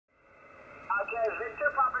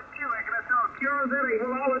Victor, Papa 2, Kilo Zeta,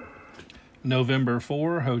 Eagle November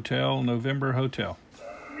 4, Hotel, November Hotel.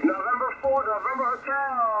 November 4, November Hotel.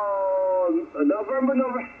 November.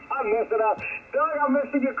 I messed it up. Doug, I'm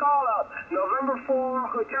missing your call out. November 4,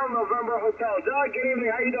 Hotel, November Hotel. Doug, good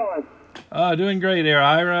evening. How you doing? Doing great there,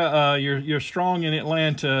 Ira. You're strong in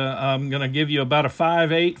Atlanta. I'm going to give you about a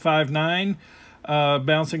 5.8, 5.9,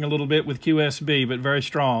 bouncing a little bit with QSB, but very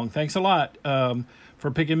strong. Thanks a lot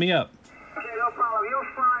for picking me up. Okay, no problem. You're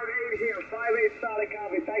 5.8 here. 5.8 solid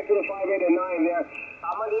copy. Thanks for the 5.8 and 9 there.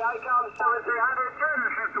 I'm on the ICOM 7300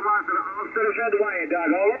 to the Fed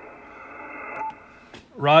Doug. Over.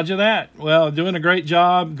 Roger that. Well, doing a great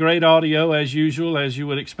job. Great audio as usual, as you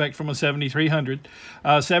would expect from a 7300.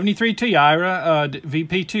 73T, Ira,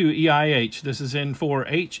 VP2 EIH. This is in for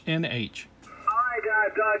H and H. All right,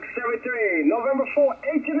 Doug, 73. November 4,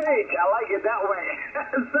 H and H. I like it that way.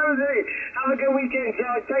 73. Have a good weekend,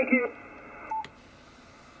 Doug. Thank you.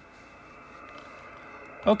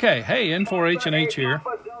 Okay, hey, in for H and H here.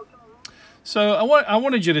 So I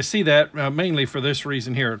wanted you to see that mainly for this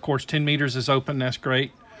reason here. Of course, 10 meters is open. That's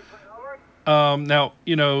great. Now,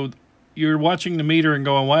 you know, you're watching the meter and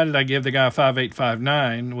going, why did I give the guy 5.8,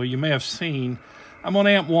 5.9? Well, you may have seen I'm on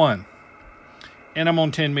AMP1, and I'm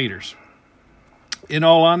on 10 meters. In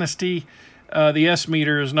all honesty, the S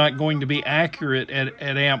meter is not going to be accurate at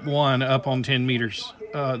AMP1 up on 10 meters.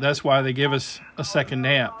 That's why they give us a second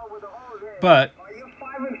amp.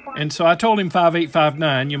 And so I told him 5.8,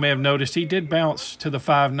 5.9. You may have noticed he did bounce to the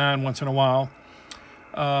 5.9 once in a while.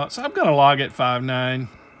 So I'm going to log at 5.9.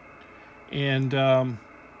 And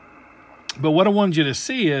but what I wanted you to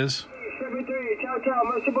see is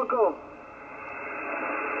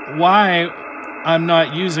why I'm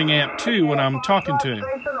not using AMP2 when I'm talking to him.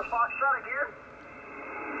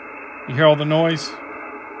 You hear all the noise?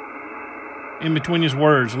 In between his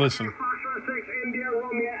words, listen.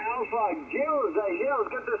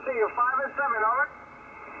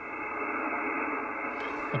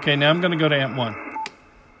 Okay, now I'm going to go to AMP1.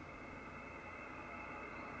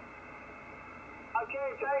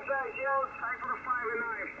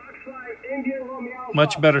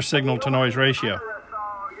 Much better signal to noise ratio.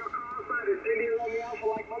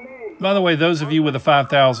 By the way, those of you with a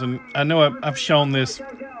 5,000, I know I've shown this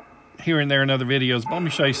here and there in other videos, but let me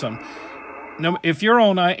show you something. Now, if you're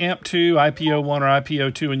on AMP2, IPO-1 or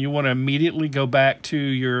IPO-2 and you want to immediately go back to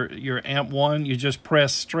your AMP1, you just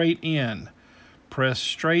press straight in. Press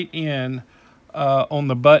straight in on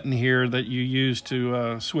the button here that you use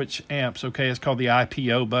to switch amps. Okay, it's called the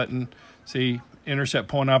IPO button. See, intercept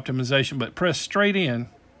point optimization, but press straight in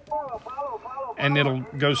and it'll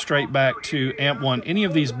go straight back to AMP1. Any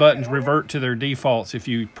of these buttons revert to their defaults if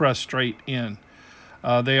you press straight in.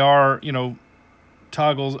 They are, you know,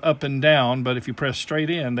 toggles up and down, but if you press straight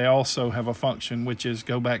in, they also have a function which is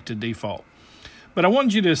go back to default. But I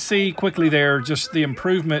wanted you to see quickly there just the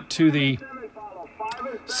improvement to the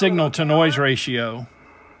signal to noise ratio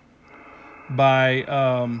by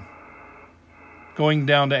going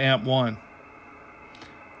down to AMP1.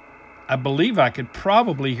 I believe I could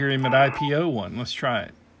probably hear him at IPO1. Let's try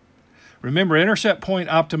it. Remember, intercept point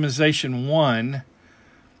optimization 1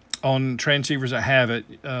 on transceivers that have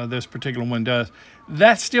it, this particular one does,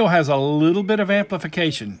 that still has a little bit of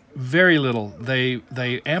amplification, very little. They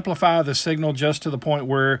amplify the signal just to the point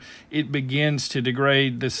where it begins to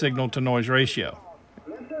degrade the signal to noise ratio.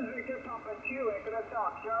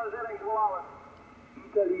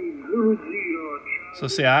 So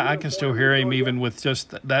see, I can still hear him even with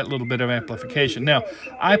just that little bit of amplification. Now,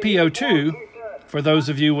 IPO2, for those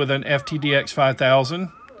of you with an FTDX 5000,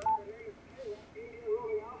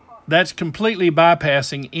 that's completely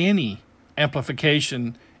bypassing any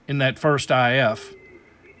amplification in that first IF.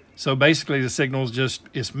 So basically the signal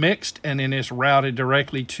is mixed and then it's routed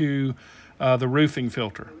directly to the roofing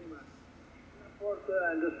filter.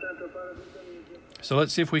 So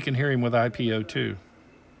let's see if we can hear him with IPO2.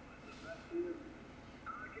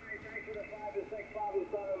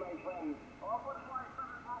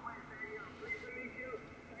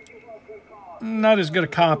 Not as good a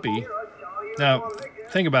copy. Now,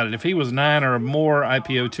 think about it. If he was 9 or more,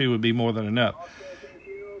 IPO2 would be more than enough.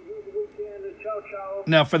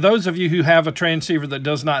 Now, for those of you who have a transceiver that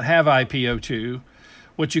does not have IPO2,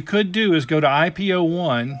 what you could do is go to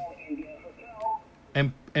IPO1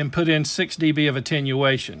 and put in 6 dB of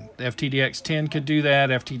attenuation. The FTDX 10 could do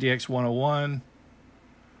that, FTDX 101,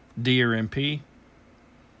 D or MP.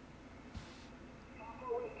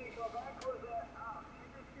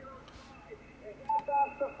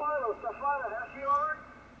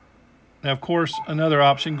 Now, of course, another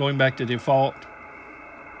option, going back to default,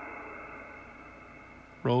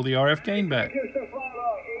 Roll the RF gain back.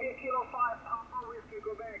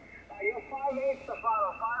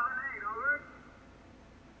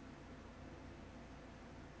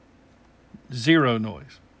 Zero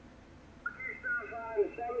noise.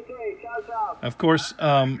 Of course,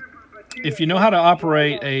 if you know how to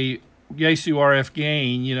operate a Yaesu RF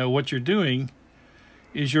gain, you know what you're doing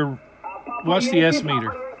is watch the S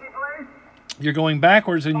meter. You're going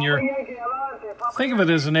backwards and think of it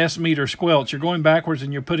as an S meter squelch. You're going backwards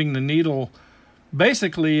and you're putting the needle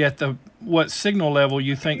basically at what signal level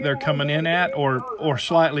you think they're coming in at, or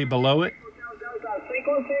slightly below it.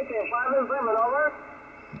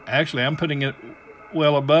 Actually, I'm putting it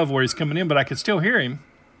well above where he's coming in, but I can still hear him.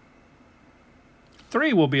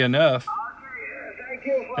 3 will be enough.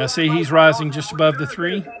 Now see, he's rising just above the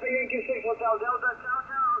 3.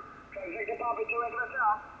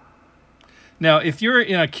 Now, if you're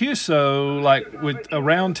in a QSO, like with a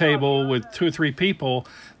round table with 2 or 3 people,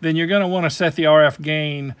 then you're going to want to set the RF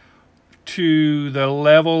gain to the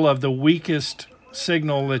level of the weakest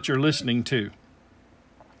signal that you're listening to,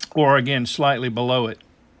 or again, slightly below it.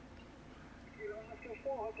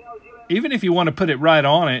 Even if you want to put it right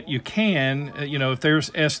on it, you can. You know, if there's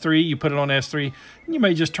S3, you put it on S3, and you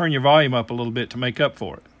may just turn your volume up a little bit to make up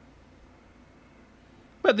for it.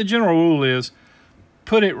 But the general rule is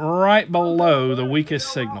put it right below the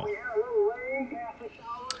weakest signal.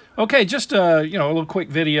 Okay, just a little quick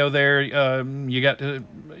video there. You got to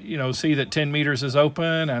see that 10 meters is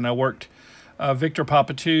open, and I worked Victor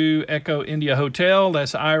Papa 2 Echo India Hotel.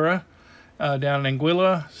 That's Ira down in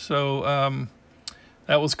Anguilla. So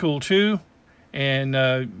that was cool too. And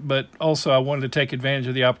but also I wanted to take advantage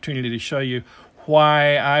of the opportunity to show you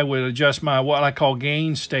why I would adjust my what I call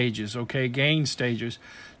gain stages. Okay, gain stages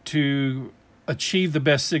to achieve the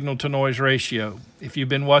best signal to noise ratio. If you've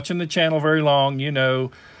been watching the channel very long, you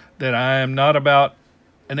know that I am not about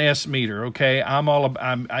an S meter. Okay,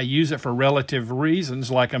 I use it for relative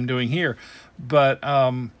reasons, like I'm doing here. But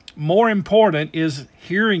more important is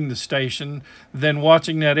hearing the station than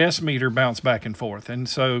watching that S meter bounce back and forth. And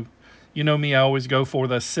so, you know me, I always go for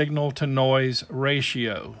the signal to noise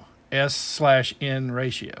ratio, S/N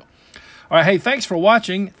ratio. All right, hey, thanks for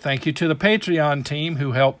watching. Thank you to the Patreon team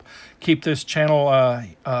who help keep this channel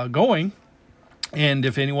going. And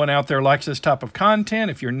if anyone out there likes this type of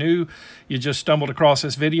content, if you're new, you just stumbled across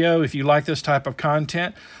this video, if you like this type of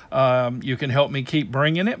content, you can help me keep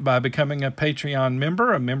bringing it by becoming a Patreon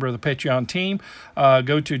member, a member of the Patreon team.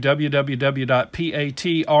 Go to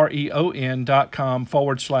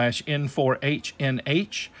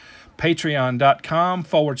www.patreon.com/N4HNH,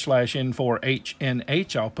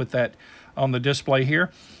 patreon.com/N4HNH. I'll put that on the display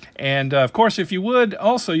here. And of course, if you would,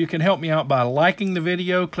 also you can help me out by liking the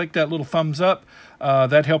video. Click that little thumbs up.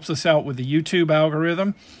 That helps us out with the YouTube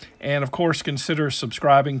algorithm. And of course, consider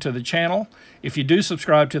subscribing to the channel. If you do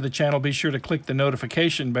subscribe to the channel, be sure to click the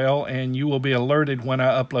notification bell and you will be alerted when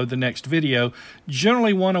I upload the next video.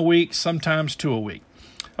 Generally 1 a week, sometimes 2 a week.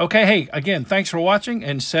 Okay, hey, again, thanks for watching,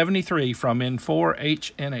 and 73 from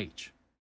N4HNH.